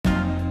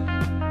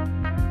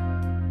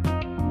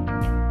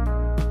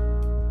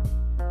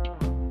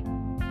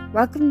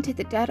Welcome to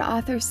the Dead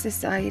Authors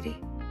Society.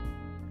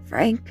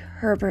 Frank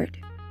Herbert,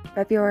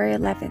 February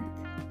 11th,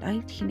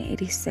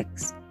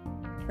 1986.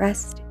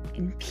 Rest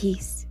in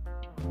peace.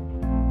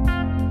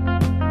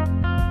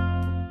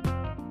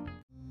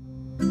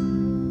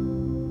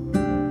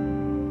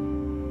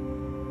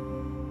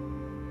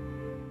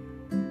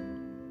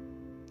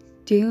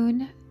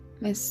 Dune,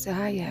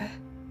 Messiah.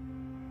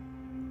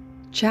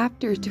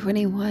 Chapter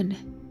 21.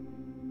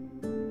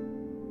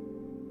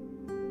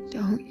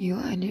 Don't you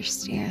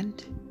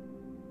understand?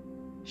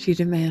 She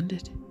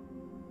demanded.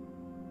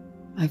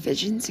 My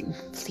vision's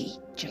incomplete,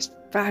 just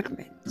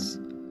fragments.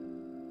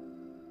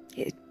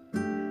 It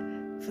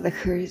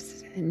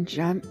flickers and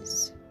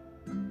jumps.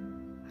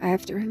 I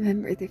have to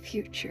remember the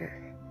future.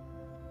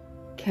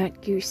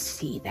 Can't you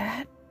see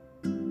that?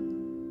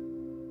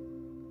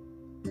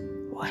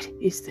 What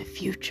is the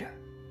future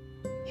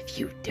if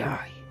you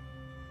die?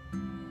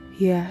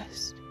 He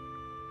asked,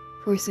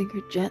 forcing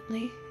her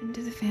gently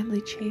into the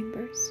family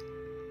chambers.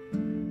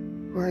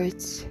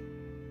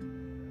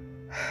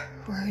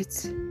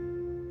 Words,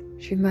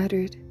 she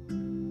muttered.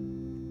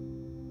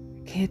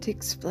 I can't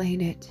explain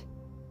it.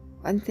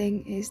 One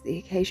thing is the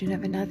occasion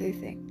of another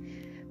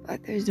thing,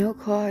 but there's no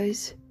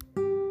cause,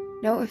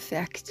 no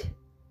effect.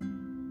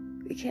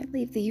 We can't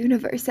leave the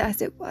universe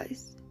as it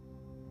was.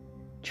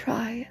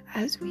 Try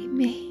as we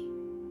may,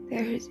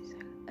 there's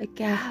a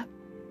gap.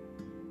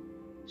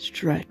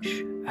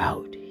 Stretch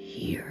out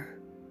here,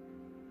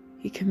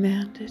 he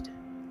commanded.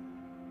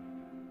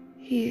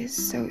 He is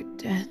so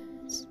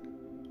dense,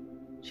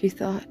 she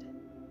thought.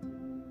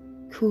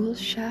 Cool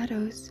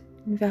shadows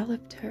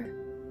enveloped her.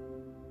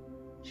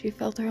 She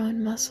felt her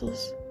own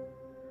muscles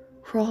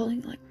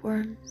crawling like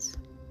worms.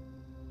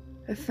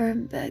 A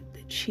firm bed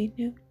that she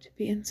knew to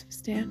be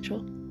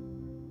insubstantial.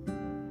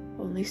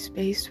 Only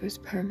space was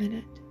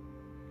permanent.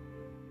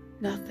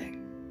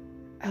 Nothing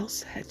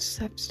else had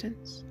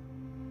substance.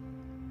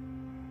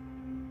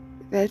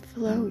 The bed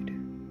flowed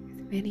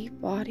with many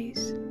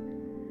bodies,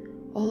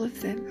 all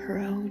of them her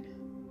own.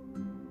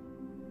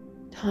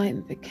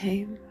 Time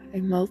became a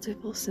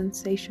multiple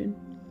sensation,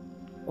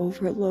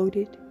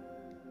 overloaded.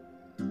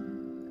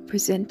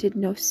 Presented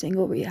no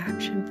single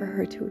reaction for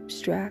her to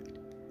abstract.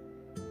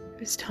 It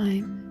was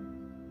time.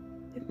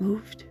 It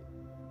moved.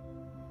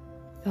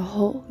 The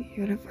whole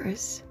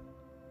universe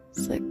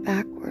slipped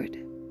backward,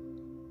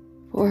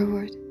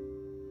 forward,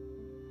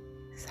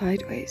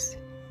 sideways.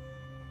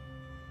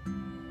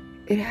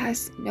 It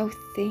has no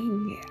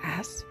thing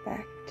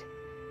aspect,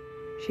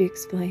 she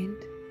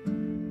explained.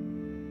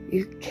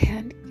 You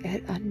can't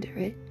get under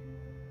it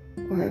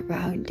or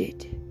around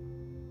it.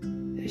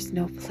 There's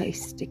no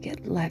place to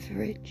get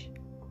leverage.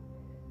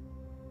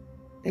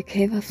 There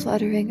came a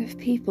fluttering of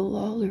people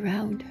all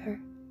around her.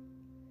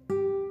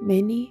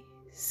 Many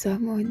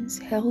someones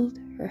held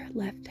her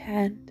left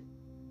hand.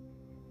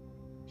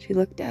 She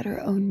looked at her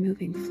own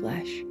moving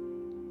flesh,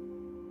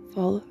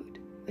 followed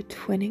a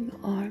twinning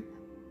arm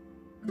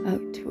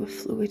out to a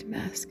fluid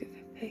mask of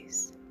a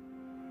face.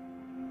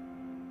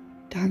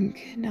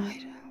 Duncan,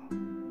 Idaho.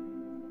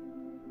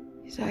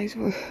 His eyes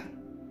were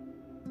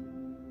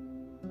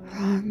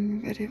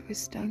wrong, but it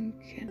was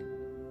Duncan.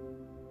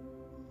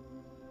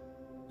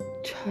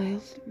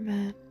 Child,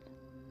 man.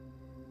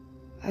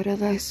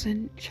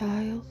 Adolescent,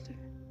 child,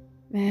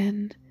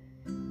 man,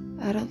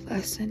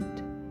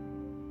 adolescent.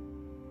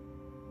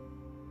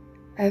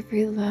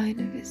 Every line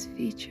of his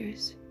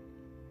features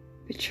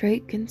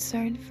betrayed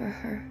concern for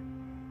her.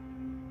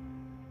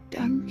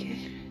 Duncan,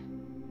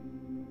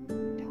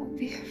 don't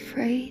be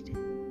afraid,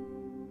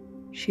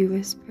 she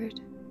whispered.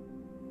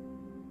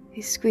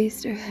 He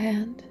squeezed her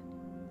hand,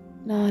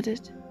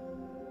 nodded.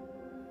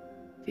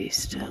 Be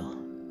still,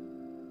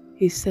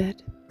 he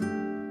said,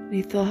 and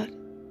he thought,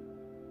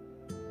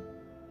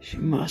 she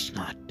must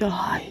not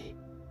die.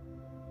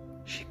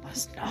 She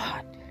must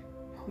not.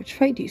 No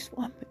Atreides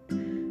woman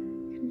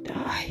can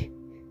die.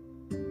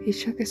 He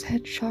shook his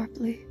head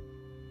sharply.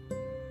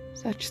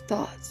 Such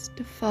thoughts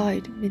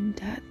defied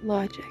Mintat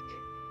logic.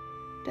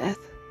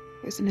 Death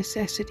was a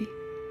necessity,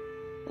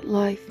 that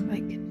life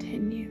might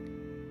continue.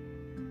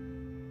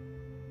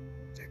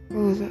 The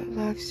Gula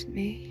loves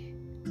me,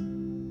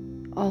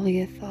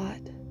 Alia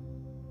thought.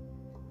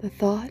 The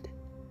thought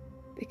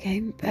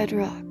became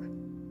bedrock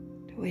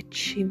to which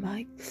she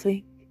might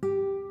cling.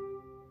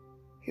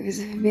 It was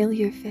a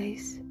familiar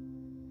face,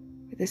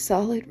 with a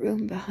solid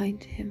room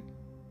behind him.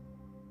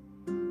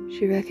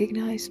 She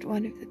recognized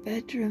one of the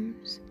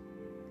bedrooms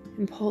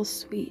in Paul's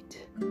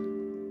suite.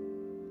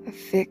 A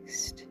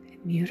fixed,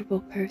 immutable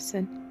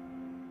person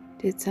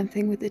did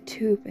something with the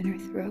tube in her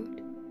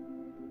throat.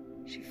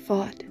 She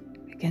fought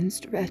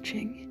against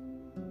retching.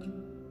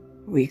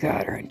 We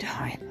got her in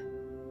time,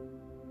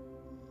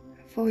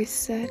 a voice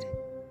said,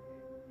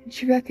 and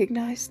she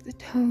recognized the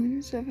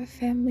tones of a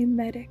family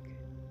medic.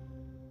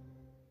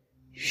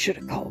 You should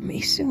have called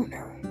me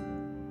sooner.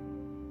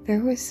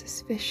 There was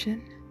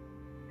suspicion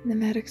in the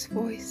medic's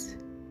voice.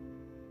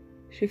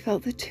 She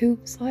felt the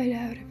tube slide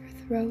out of her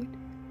throat,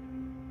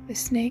 a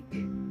snake,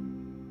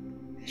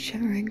 a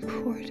shimmering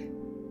cord.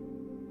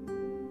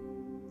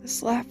 The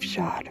slap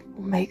shot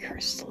will make her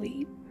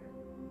sleep,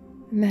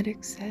 the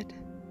medic said.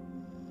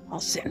 I'll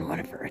send one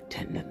of her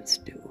attendants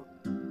to.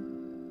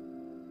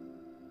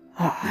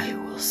 I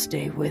will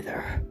stay with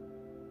her,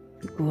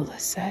 the Gula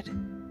said.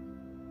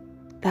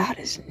 That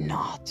is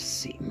not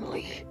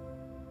seemly,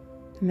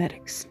 the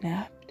medic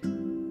snapped.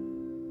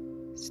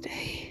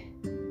 Stay,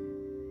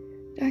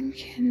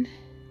 Duncan,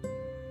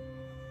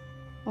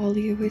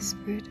 Alia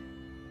whispered.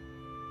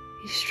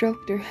 He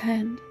stroked her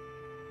hand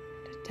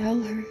to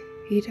tell her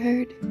he'd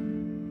heard.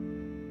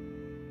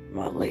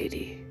 My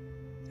lady,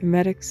 the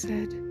medic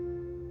said,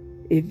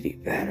 it'd be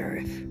better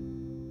if...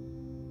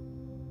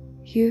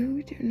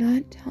 You do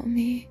not tell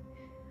me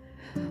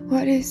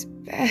what is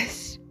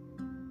best,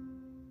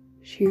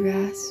 she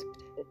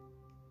rasped.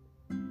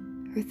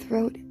 Her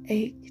throat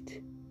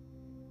ached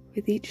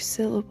with each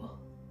syllable.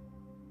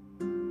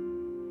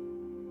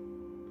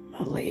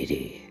 My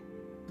lady,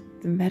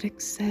 the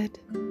medic said,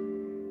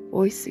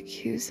 voice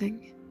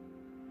accusing.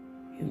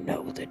 You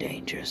know the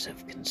dangers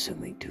of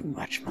consuming too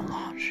much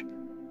melange.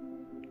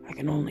 I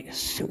can only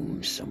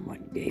assume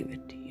someone gave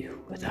it to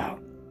you without...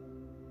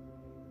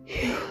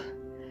 You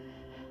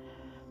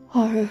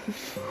are a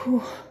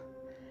fool,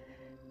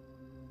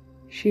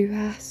 she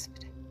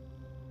rasped.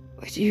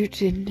 But you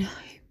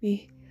deny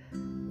me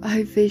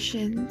my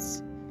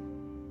visions.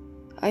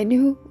 I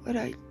knew what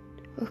I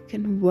took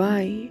and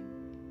why.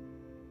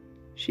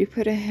 She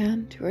put a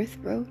hand to her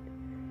throat,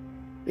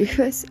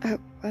 because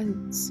at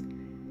once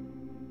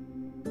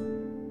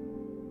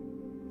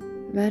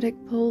the medic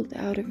pulled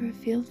out of her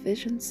field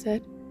vision and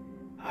said,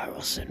 I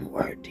will send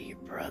word to your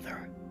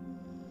brother.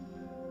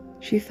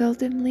 She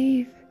felt him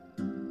leave,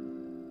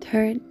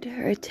 turned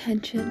her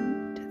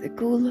attention to the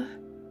Gula.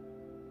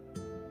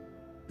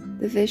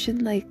 The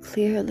vision lay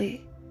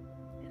clearly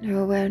in her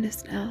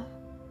awareness now,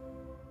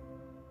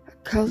 a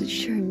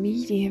culture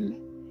medium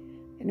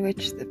in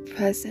which the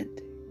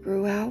present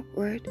grew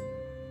outward.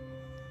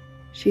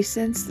 She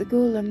sensed the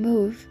Gula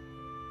move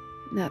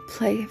in that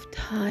play of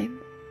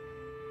time,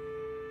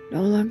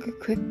 no longer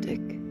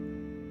cryptic,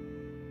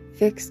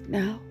 fixed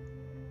now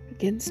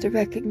against a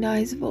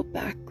recognizable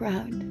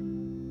background.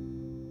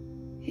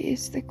 He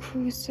is the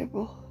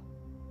crucible,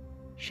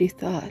 she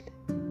thought.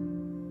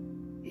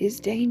 He is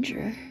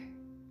danger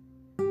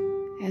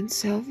and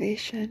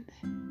salvation.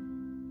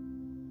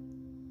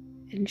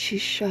 And she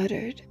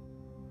shuddered,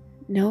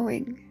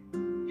 knowing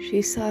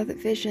she saw the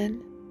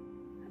vision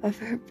of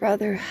her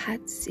brother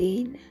had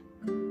seen.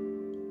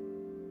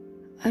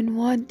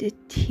 Unwanted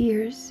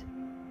tears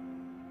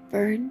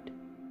burned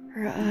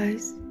her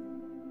eyes.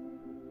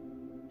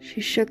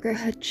 She shook her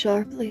head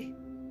sharply.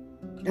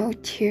 No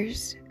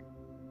tears.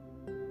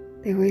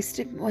 They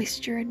wasted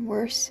moisture and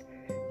worse,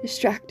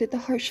 distracted the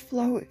harsh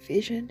flow of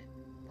vision.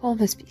 All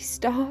must be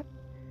stopped.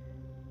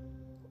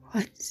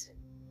 Once,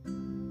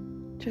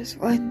 just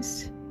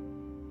once,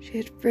 she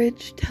had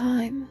bridged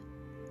time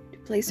to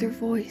place her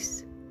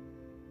voice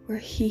where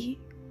he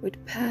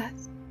would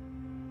pass.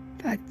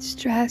 But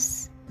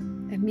stress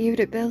and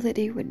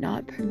mutability would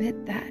not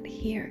permit that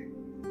here.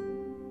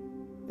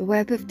 The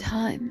web of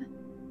time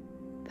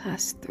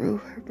passed through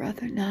her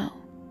brother now,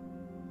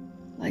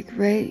 like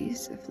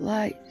rays of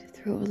light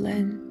through a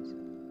lens.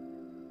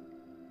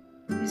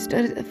 He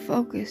stood at the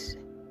focus,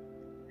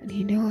 and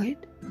he knew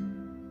it.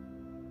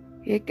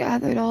 He had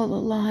gathered all the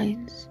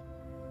lines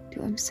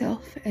to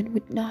himself and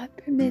would not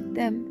permit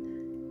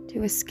them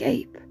to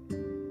escape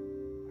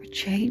or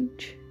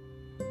change.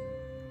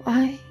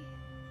 Why?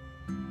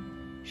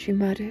 She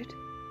muttered.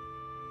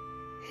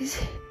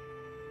 Is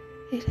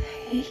it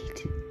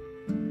hate?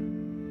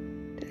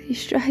 Did he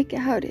strike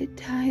out at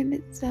time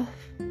itself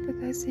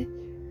because it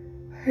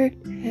hurt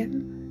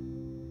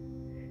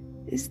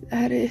him? Is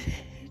that it?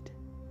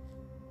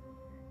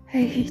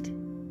 Hate?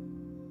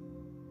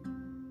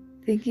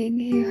 Thinking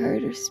he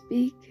heard her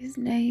speak his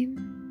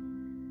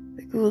name,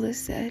 the Gula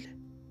said,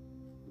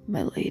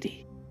 My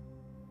lady,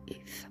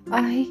 if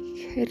I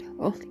could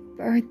only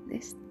burn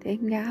this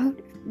thing out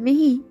of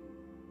me,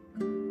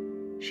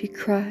 she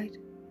cried.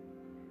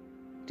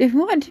 Didn't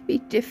want to be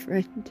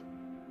different.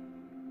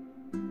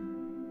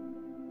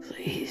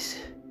 Please,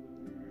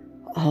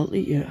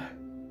 Alia,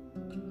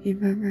 he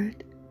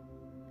murmured.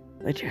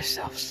 Let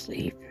yourself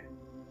sleep.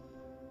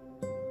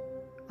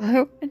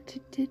 I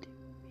wanted to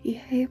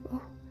be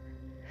able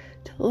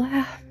to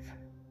laugh,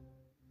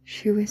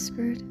 she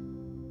whispered.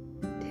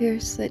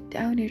 Tears slid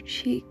down her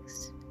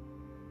cheeks.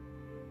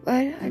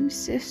 But I'm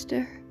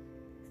sister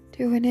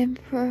to an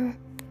emperor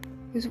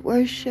who's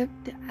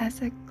worshipped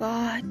as a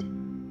god.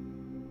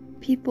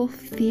 People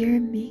fear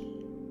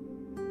me.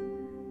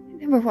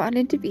 I never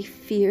wanted to be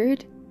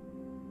feared.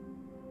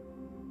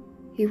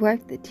 He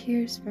wiped the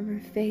tears from her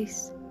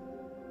face.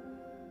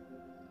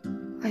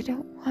 I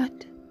don't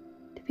want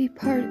to be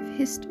part of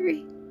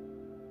history,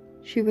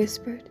 she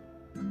whispered.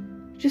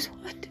 I just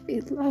want to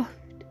be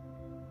loved.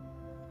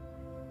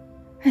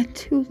 And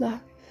to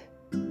love.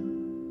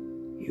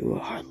 You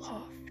are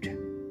loved,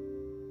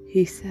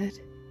 he said.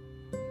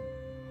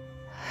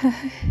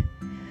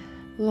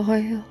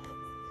 Loyal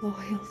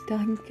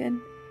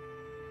Duncan,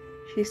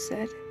 she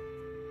said.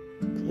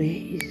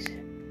 Please,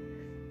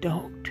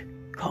 don't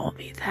call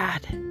me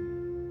that,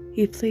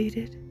 he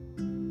pleaded.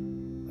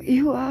 But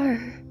you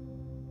are,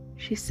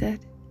 she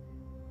said.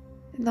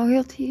 And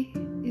loyalty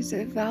is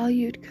a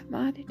valued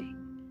commodity.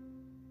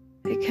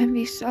 It can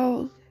be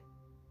sold,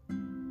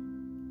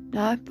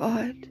 not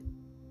bought,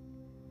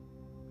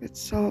 but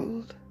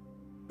sold.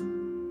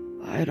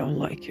 I don't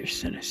like your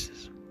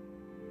cynicism,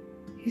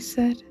 he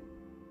said.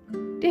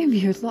 Damn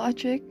your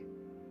logic.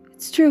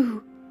 It's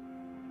true.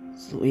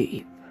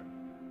 Sleep,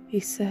 he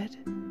said.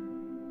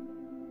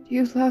 Do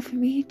you love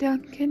me,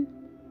 Duncan?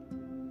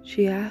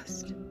 She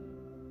asked.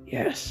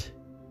 Yes.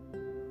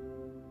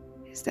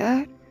 Is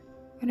that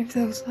one of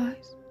those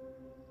lies?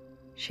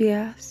 She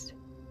asked.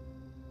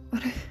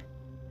 One of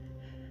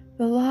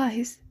the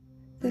lies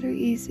that are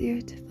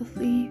easier to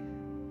believe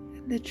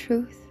than the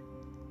truth?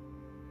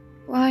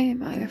 Why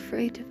am I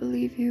afraid to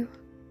believe you?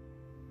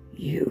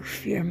 You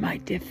fear my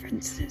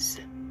differences,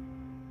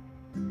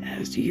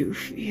 as you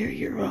fear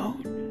your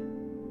own.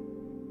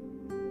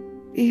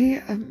 Be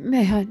a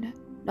man,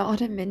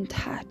 not a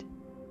mentat,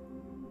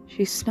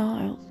 she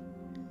snarled.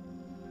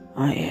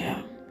 I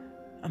am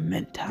a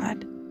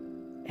mentat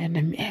and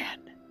a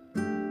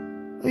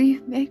man. Will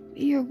you make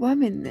me your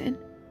woman then?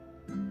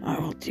 I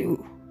will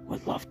do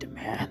what love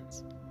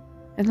demands.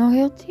 And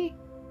loyalty?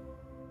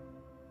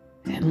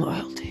 And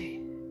loyalty.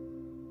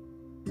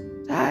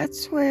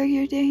 That's where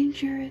you're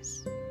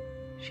dangerous,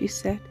 she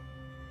said.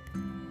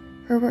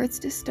 Her words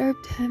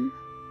disturbed him.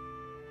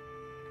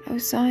 No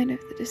sign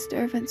of the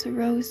disturbance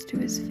arose to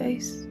his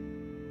face.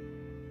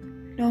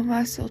 No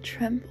muscle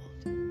trembled,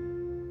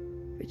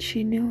 but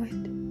she knew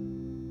it.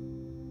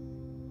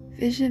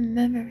 Vision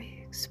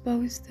memory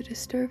exposed the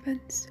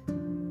disturbance.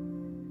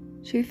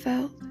 She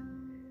felt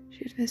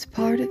she'd missed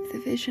part of the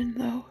vision,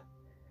 though,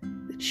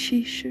 that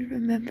she should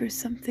remember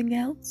something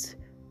else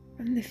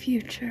from the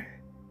future.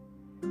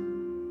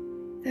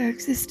 There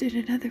existed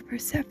another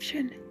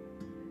perception,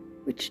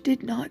 which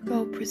did not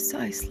go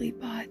precisely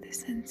by the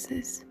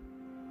senses.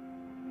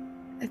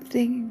 A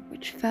thing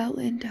which fell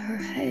into her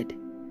head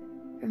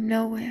from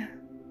nowhere,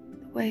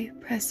 the way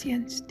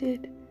prescience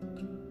did.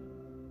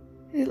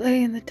 It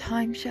lay in the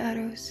time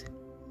shadows,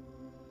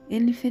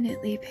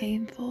 infinitely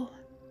painful.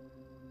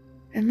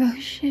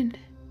 Emotion.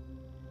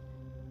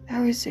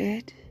 That was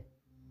it.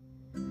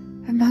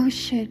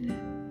 Emotion.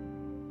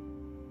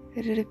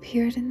 It had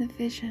appeared in the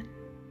vision.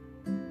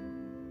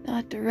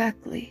 Not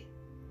directly,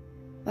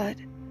 but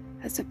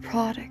as a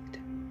product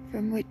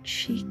from which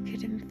she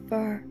could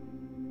infer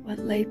what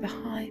lay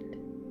behind.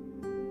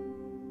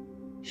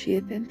 She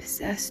had been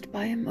possessed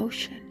by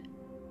emotion,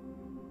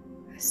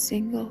 a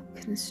single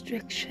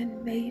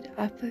constriction made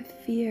up of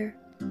fear,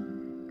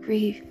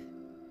 grief,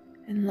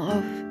 and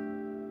love.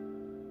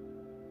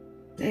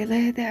 They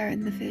lay there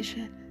in the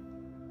vision,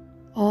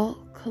 all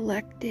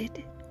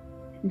collected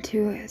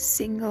into a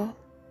single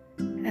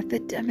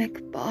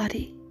epidemic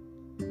body,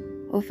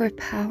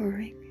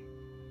 overpowering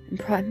and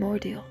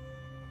primordial.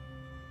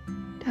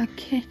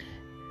 Duncan,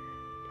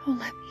 don't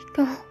let me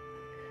go,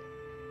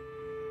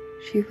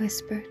 she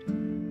whispered.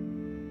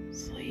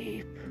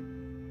 Sleep,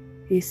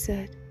 he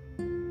said.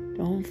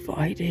 Don't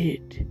fight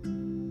it.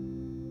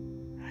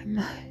 I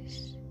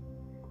must.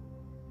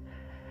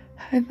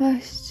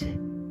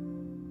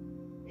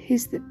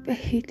 He's the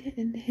bait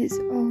in his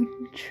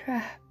own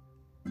trap.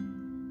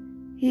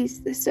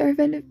 He's the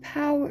servant of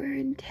power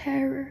and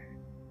terror.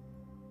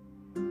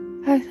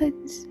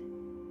 Violence.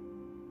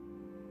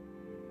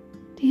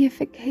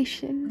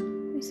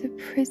 Deification is a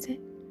prison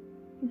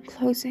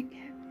enclosing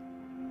him.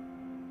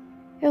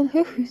 He'll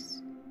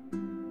lose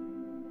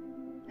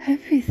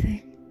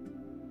everything.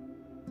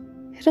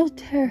 It'll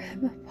tear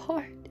him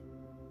apart.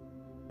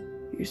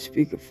 You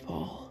speak of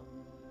fall.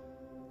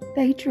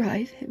 They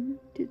drive him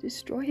to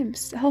destroy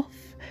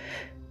himself,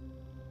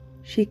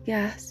 she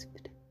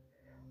gasped,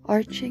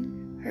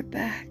 arching her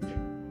back.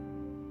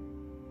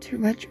 Too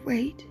much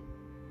weight,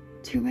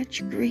 too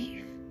much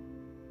grief.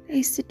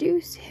 They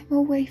seduce him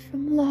away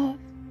from love.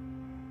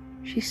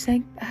 She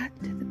sank back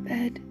to the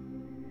bed.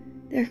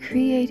 They're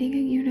creating a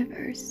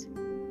universe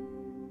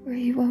where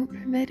he won't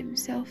permit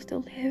himself to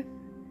live.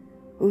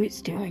 Who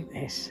is doing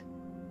this?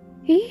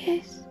 He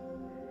is.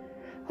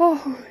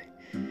 Oh,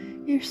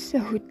 you're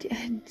so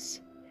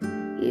dense.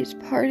 He is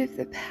part of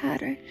the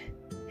pattern,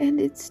 and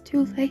it's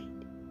too late.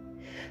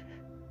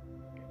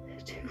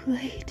 Too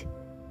late.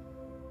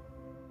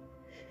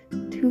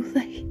 Too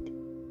late.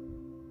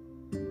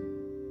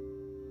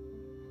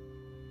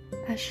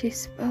 As she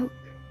spoke,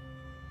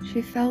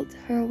 she felt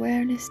her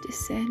awareness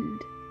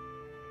descend,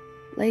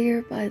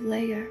 layer by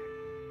layer.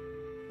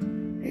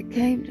 It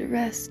came to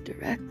rest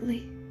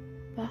directly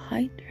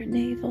behind her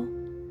navel.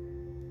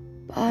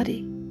 Body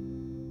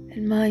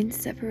and mind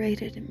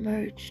separated and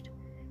merged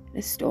in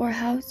a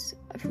storehouse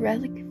of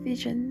relic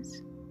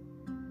visions.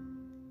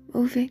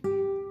 Moving.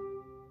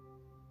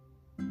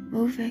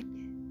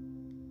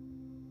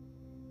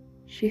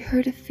 She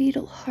heard a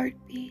fetal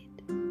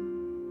heartbeat.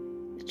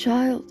 The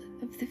child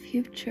of the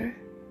future.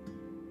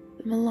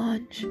 The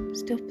melange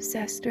still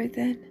possessed her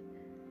then.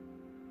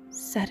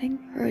 setting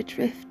her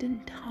adrift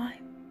in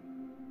time.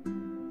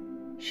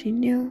 She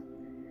knew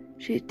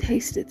she had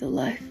tasted the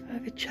life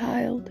of a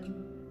child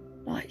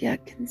not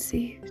yet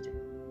conceived.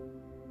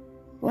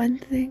 One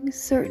thing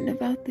certain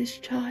about this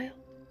child: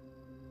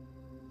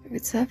 it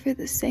would suffer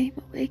the same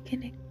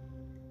awakening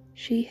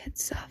she had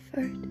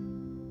suffered.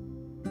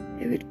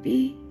 It would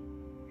be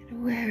an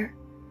aware,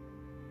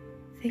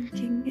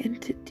 thinking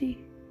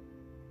entity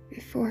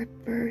before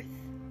birth.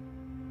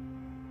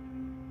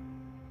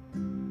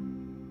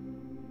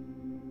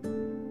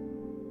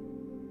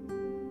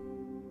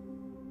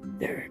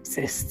 There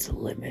exists a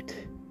limit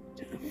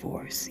to the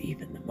force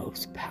even the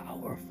most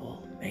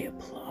powerful may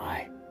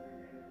apply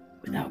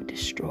without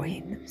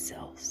destroying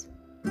themselves.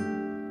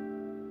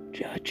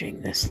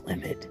 Judging this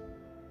limit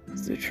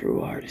is the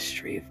true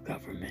artistry of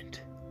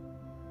government.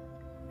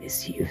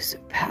 Misuse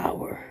of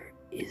power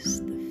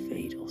is the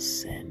fatal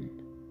sin.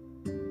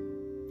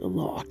 The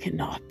law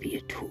cannot be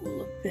a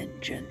tool of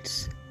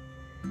vengeance,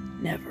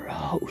 never a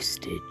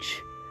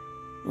hostage,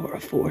 nor a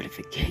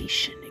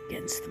fortification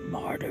against the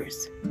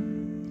martyrs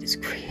it is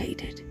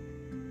created.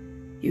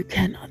 You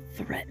cannot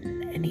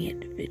threaten any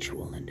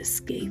individual and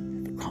escape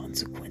the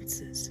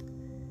consequences.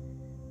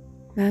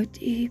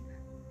 Deep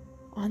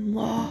on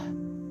Law,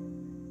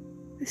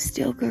 the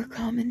Stilgar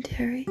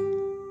commentary.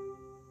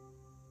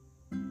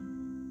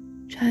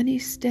 Chani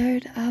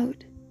stared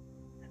out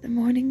at the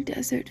morning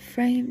desert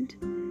framed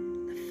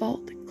in the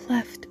vault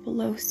cleft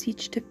below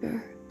Siege de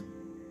Bur.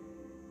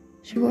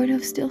 She wore no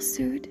still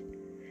suit,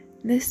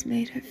 and this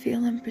made her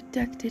feel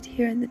unprotected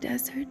here in the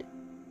desert.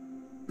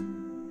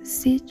 The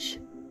Siege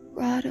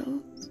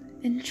grotto's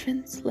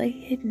entrance lay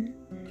hidden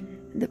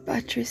in the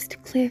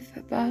buttressed cliff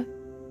above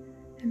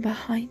and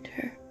behind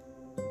her.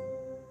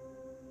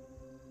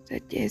 The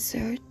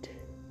desert.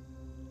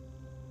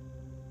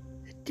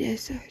 The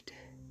desert.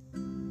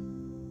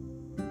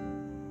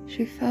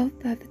 She felt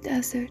that the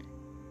desert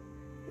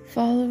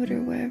followed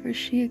her wherever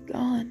she had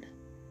gone.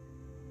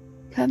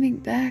 Coming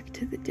back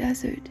to the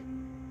desert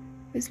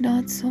was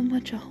not so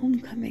much a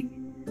homecoming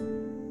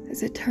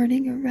as a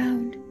turning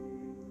around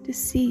to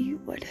see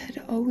what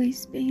had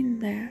always been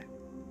there.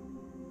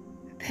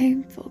 A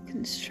painful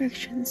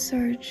constriction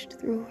surged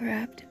through her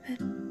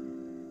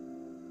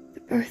abdomen.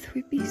 The birth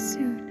would be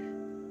soon.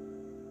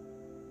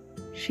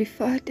 She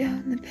fought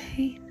down the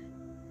pain,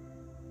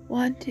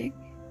 wanting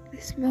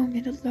this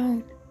moment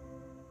alone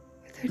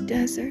with her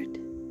desert.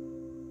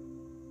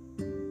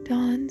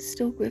 Dawn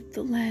still gripped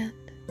the land.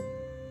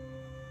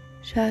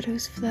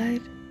 Shadows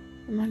fled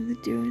among the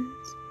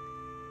dunes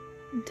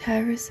and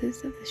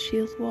terraces of the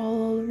shield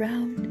wall all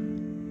around.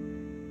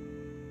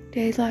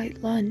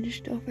 Daylight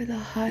lunged over the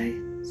high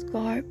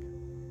scarp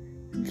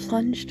and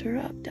plunged her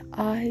up to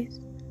eyes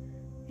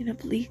in a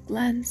bleak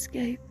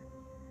landscape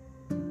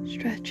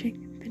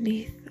stretching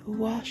beneath a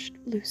washed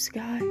blue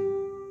sky.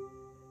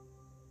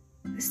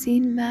 The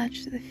scene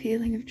matched the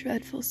feeling of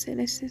dreadful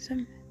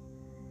cynicism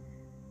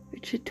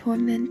which had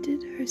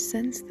tormented her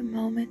since the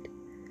moment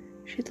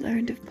she'd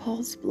learned of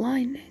Paul's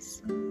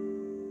blindness.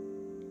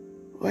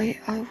 Why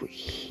are we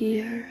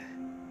here?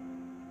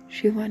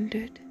 She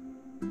wondered.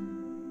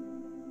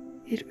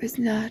 It was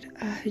not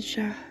a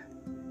hijrah,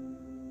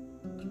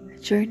 a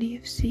journey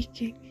of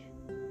seeking.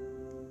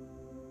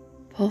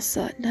 Paul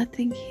sought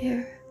nothing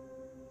here,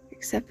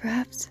 except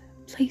perhaps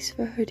a place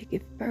for her to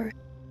give birth.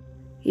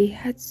 He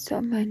had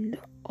summoned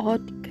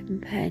odd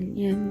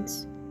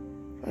companions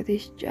for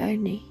this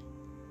journey,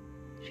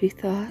 she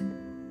thought.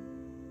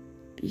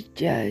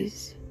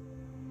 Bijaz,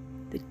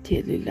 the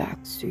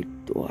Tililaxu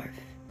dwarf,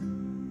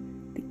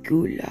 the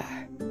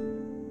Gular,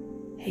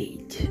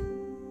 Hate,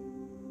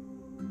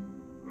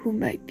 who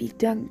might be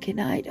Duncan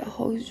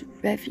Idaho's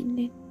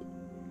revenant,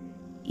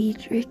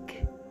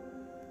 Edric,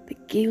 the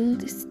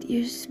guild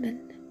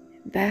steersman,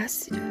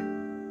 ambassador,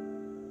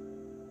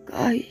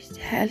 Guys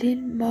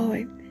Helen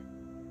Moim,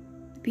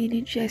 the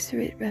Bene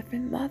Gesserit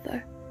Reverend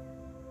Mother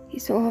he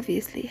so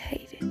obviously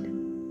hated,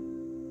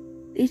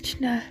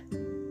 Lichna,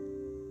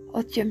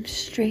 Oldjam's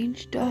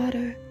strange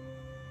daughter,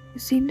 who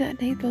seemed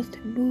unable to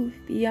move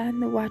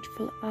beyond the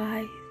watchful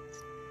eyes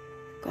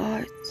of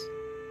guards,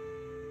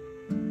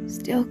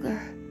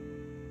 Stilgar,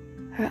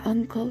 her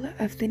uncle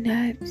of the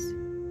Nabs,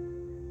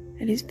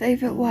 and his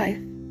favorite wife,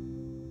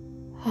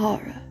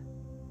 Hara,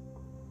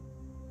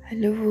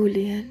 and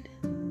Larulian,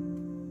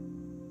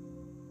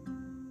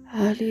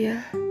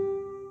 Alia.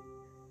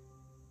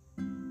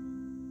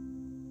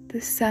 The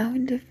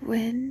sound of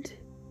wind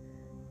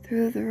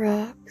through the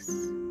rocks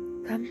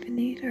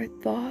accompanied her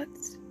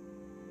thoughts.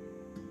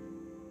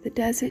 The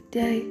desert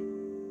day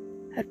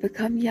had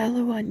become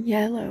yellow on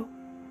yellow,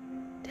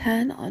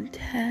 tan on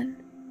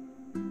tan,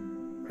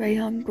 gray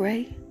on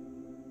gray.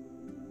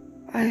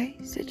 Why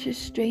such a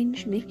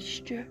strange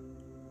mixture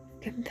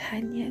of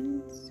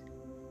companions?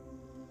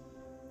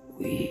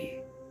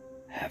 We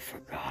have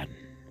forgotten,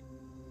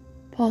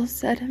 Paul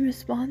said in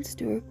response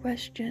to her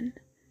question,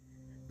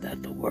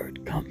 that the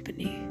word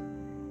company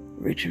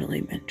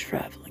originally meant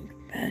traveling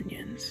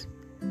companions.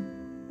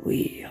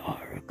 We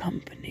are a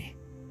company.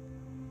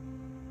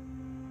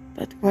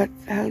 But what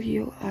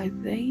value are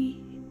they?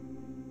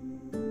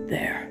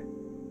 There.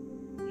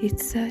 He'd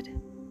said,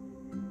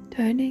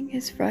 turning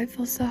his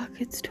rifle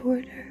sockets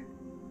toward her.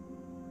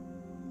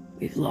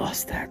 We've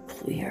lost that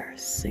clear,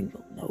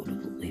 single note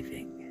of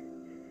living.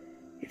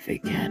 If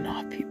it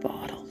cannot be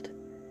bottled,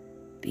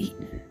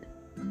 beaten,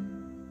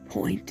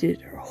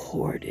 pointed, or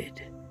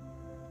hoarded,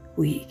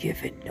 we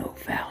give it no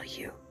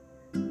value.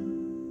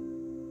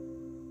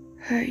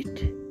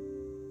 Hurt,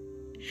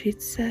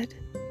 she'd said.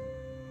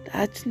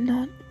 That's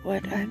not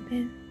what I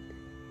meant.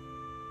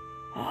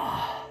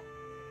 Ah,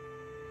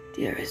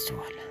 dearest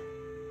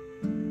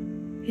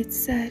one, He'd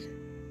said,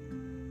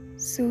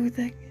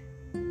 soothing.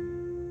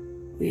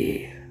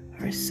 We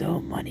are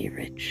so money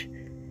rich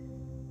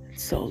and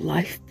so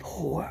life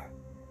poor.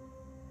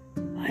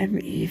 I'm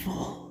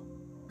evil,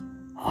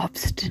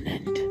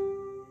 obstinate,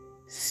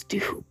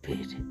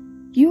 stupid.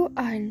 You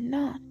are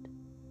not.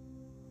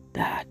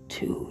 That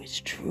too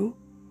is true.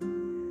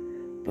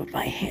 But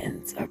my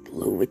hands are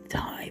blue with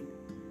time.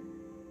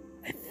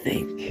 I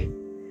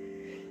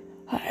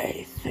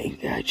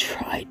think I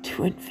tried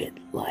to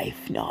invent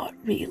life, not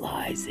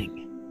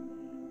realizing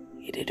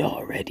it had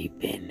already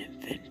been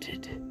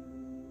invented.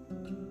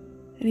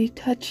 And he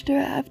touched her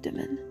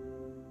abdomen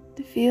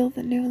to feel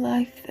the new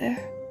life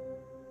there.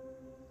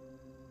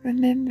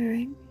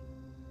 Remembering,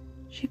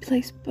 she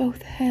placed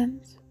both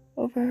hands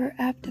over her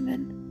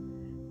abdomen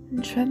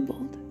and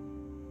trembled,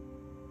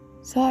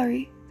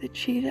 sorry that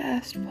she'd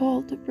asked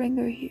Paul to bring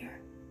her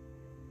here.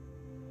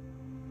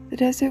 The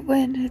desert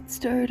wind had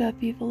stirred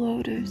up evil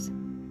odors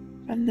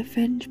from the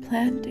fringe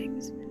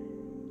plantings,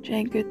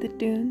 jankered the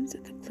dunes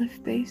at the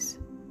cliff base.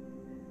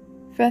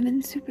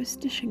 Fremen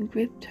superstition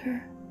gripped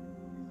her.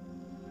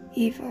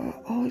 Evil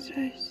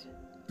odors,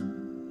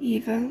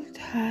 evil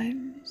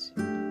times.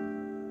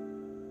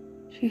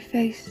 She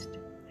faced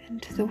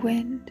into the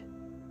wind,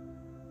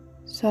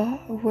 saw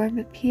a worm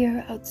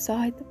appear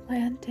outside the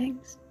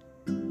plantings.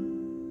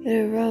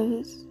 It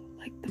arose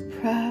like the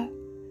prow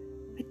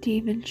of a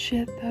demon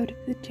ship out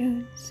of the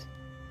dunes,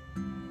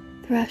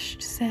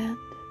 threshed sand,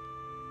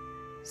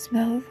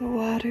 smelled the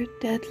water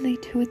deadly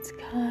to its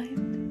kind,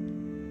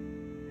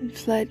 and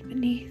fled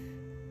beneath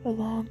a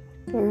long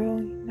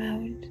burrowing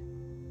mound.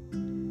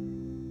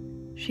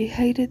 She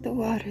hated the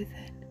water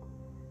then,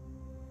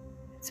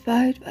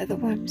 inspired by the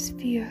worm's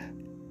fear.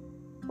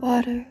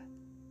 Water,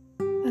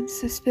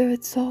 once the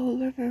spirit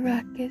soul of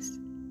Arrakis,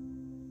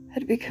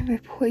 had become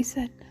her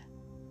poison.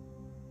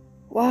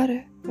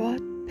 Water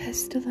brought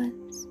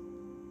pestilence.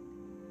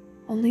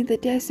 Only the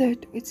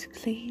desert was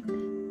clean.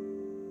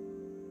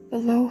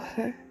 Below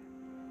her,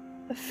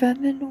 a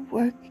Fremen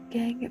work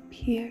gang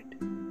appeared.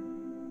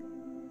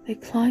 They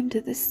climbed to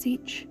the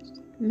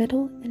siege's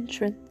middle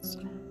entrance.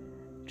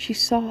 She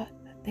saw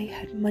that they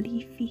had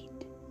muddy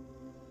feet.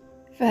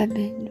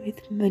 Fremen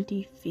with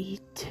muddy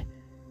feet.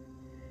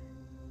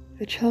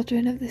 The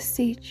children of the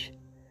siege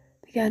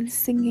began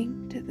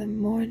singing to the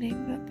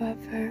morning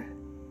above her,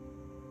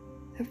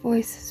 their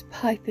voices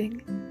piping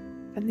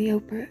from the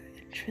upper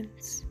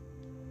entrance.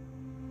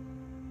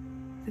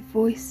 The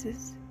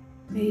voices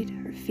made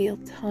her feel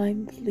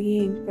time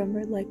fleeing from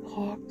her like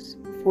hawks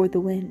before the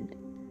wind.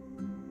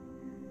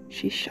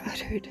 She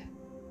shuddered.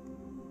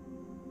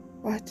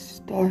 What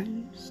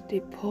storms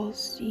did Paul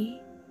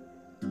see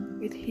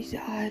with his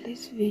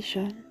eyeless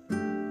vision?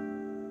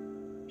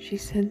 She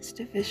sensed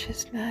a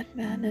vicious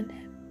madman in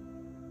him,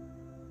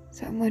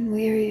 someone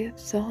weary of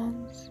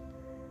songs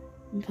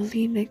and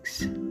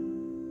polemics.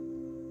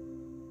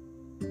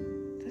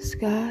 The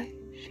sky,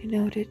 she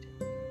noted,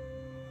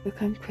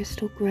 become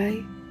crystal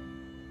gray,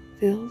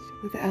 filled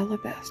with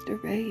alabaster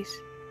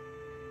rays,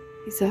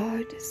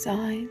 bizarre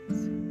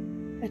designs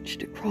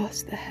etched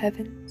across the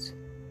heavens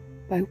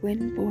by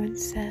wind-borne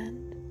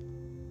sand.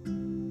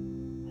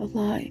 A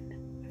line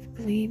of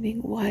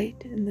gleaming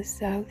white in the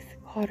south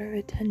caught her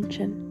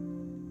attention.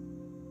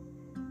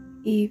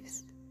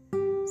 Eves,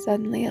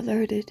 suddenly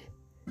alerted,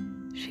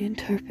 she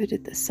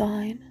interpreted the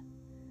sign.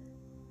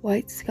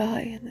 White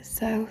sky in the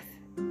south,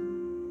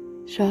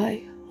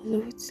 shy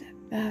halutes at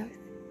mouth.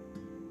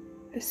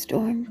 A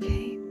storm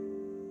came,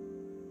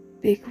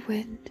 big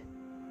wind.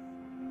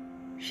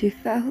 She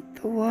felt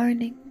the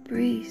warning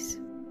breeze,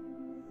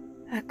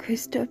 a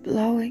crystal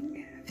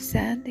blowing of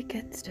sand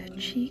against her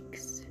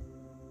cheeks.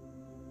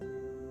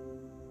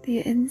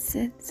 The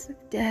incense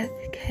of death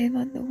came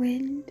on the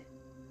wind,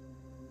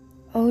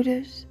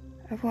 odors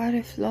of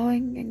water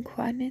flowing in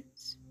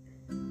quanons,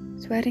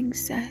 sweating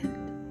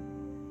sand,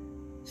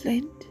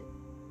 flint,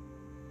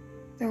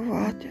 the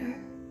water.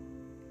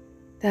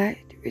 That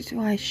is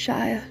why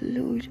Shia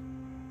Hulud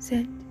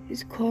sent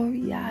his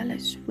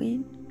Coriolis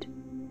wind.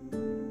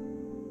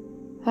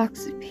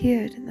 Hawks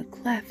appeared in the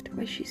cleft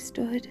where she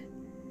stood,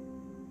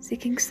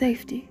 seeking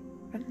safety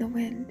from the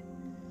wind.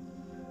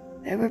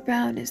 They were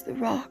brown as the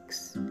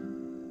rocks,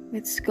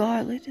 with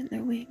scarlet in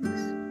their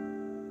wings.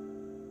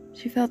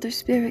 She felt her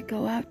spirit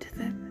go out to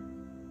them.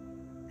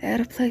 They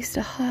had a place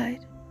to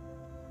hide.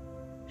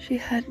 She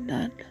had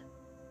none.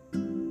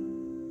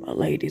 My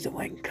lady, the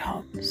wind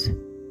comes.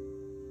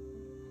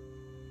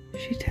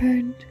 She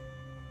turned,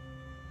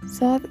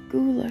 saw the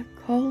Gula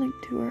calling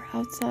to her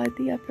outside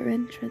the upper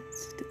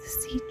entrance to the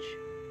siege.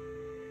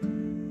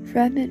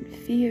 Fremen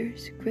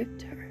fears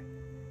gripped her.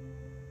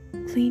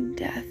 Clean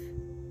death,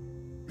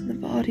 and the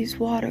body's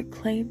water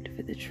claimed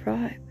for the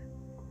tribe.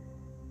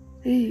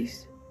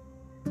 These,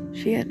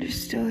 she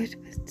understood,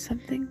 was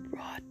something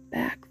brought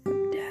back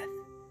from death.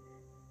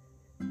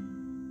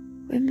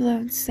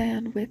 Windblown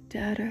sand whipped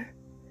at her,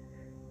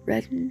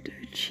 reddened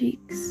her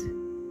cheeks.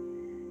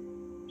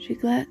 She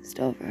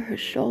glanced over her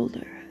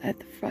shoulder at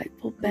the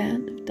frightful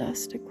band of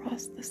dust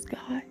across the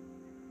sky.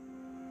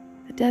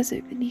 The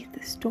desert beneath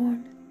the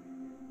storm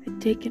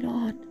had taken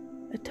on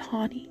a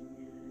tawny,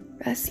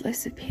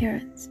 restless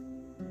appearance,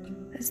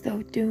 as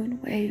though dune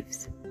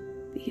waves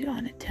beat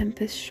on a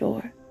tempest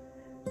shore,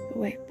 the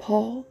way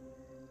Paul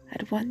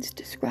had once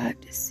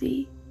described a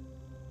sea.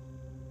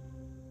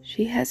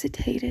 She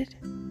hesitated,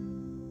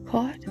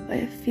 caught by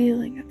a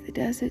feeling of the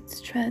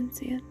desert's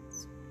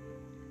transience,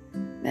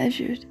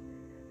 measured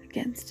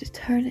against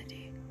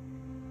eternity.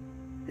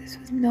 This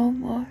was no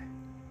more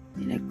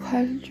than a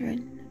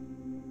cauldron.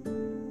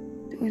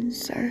 Dune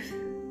surf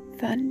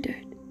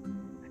thundered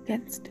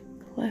against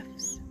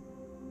cliffs.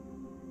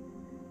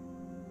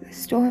 The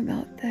storm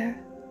out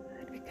there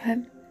had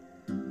become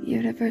a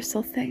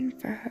universal thing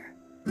for her.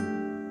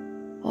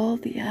 All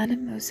the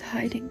animals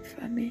hiding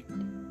from it.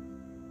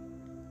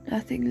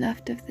 Nothing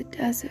left of the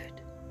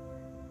desert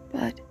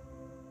but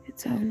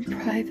its own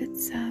private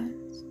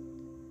sounds.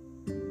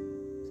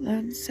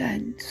 Lone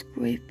sand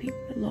scraping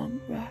the long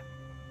rock.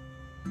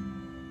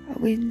 A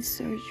wind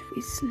surge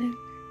whistling.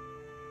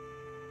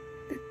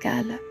 The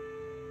gallop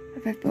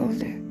of a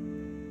boulder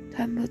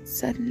tumbled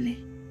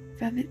suddenly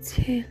from its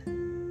hill.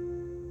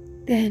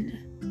 Then,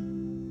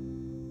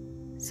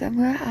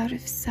 somewhere out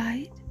of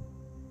sight,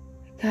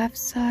 a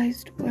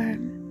calf-sized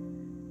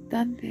worm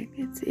thumping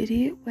its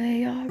idiot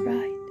way all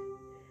right,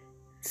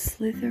 and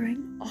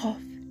slithering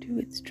off to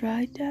its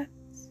dry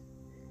depths.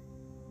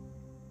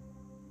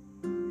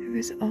 There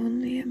was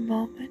only a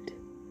moment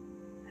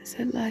as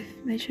her life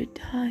measured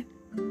time,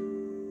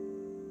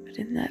 but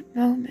in that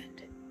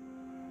moment,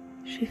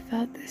 she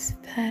felt this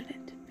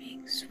planet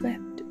being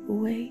swept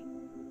away.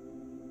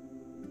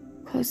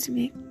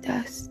 Cosmic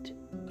dust,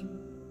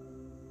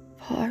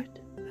 part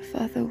of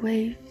other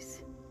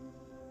waves.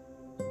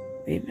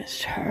 We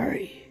must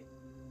hurry,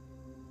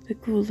 the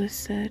Gula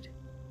said,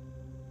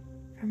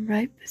 from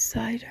right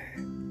beside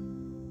her.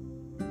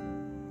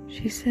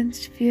 She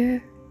sensed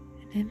fear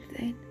in him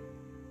then,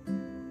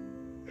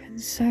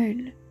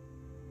 concern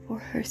for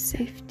her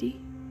safety.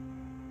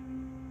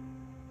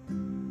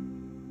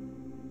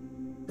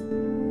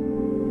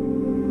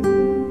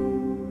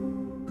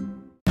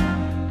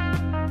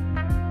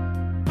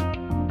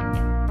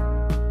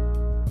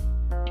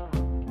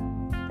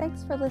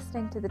 Thanks for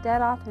listening to the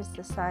Dead Authors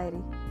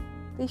Society.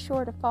 Be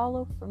sure to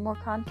follow for more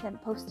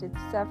content posted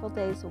several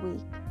days a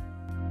week.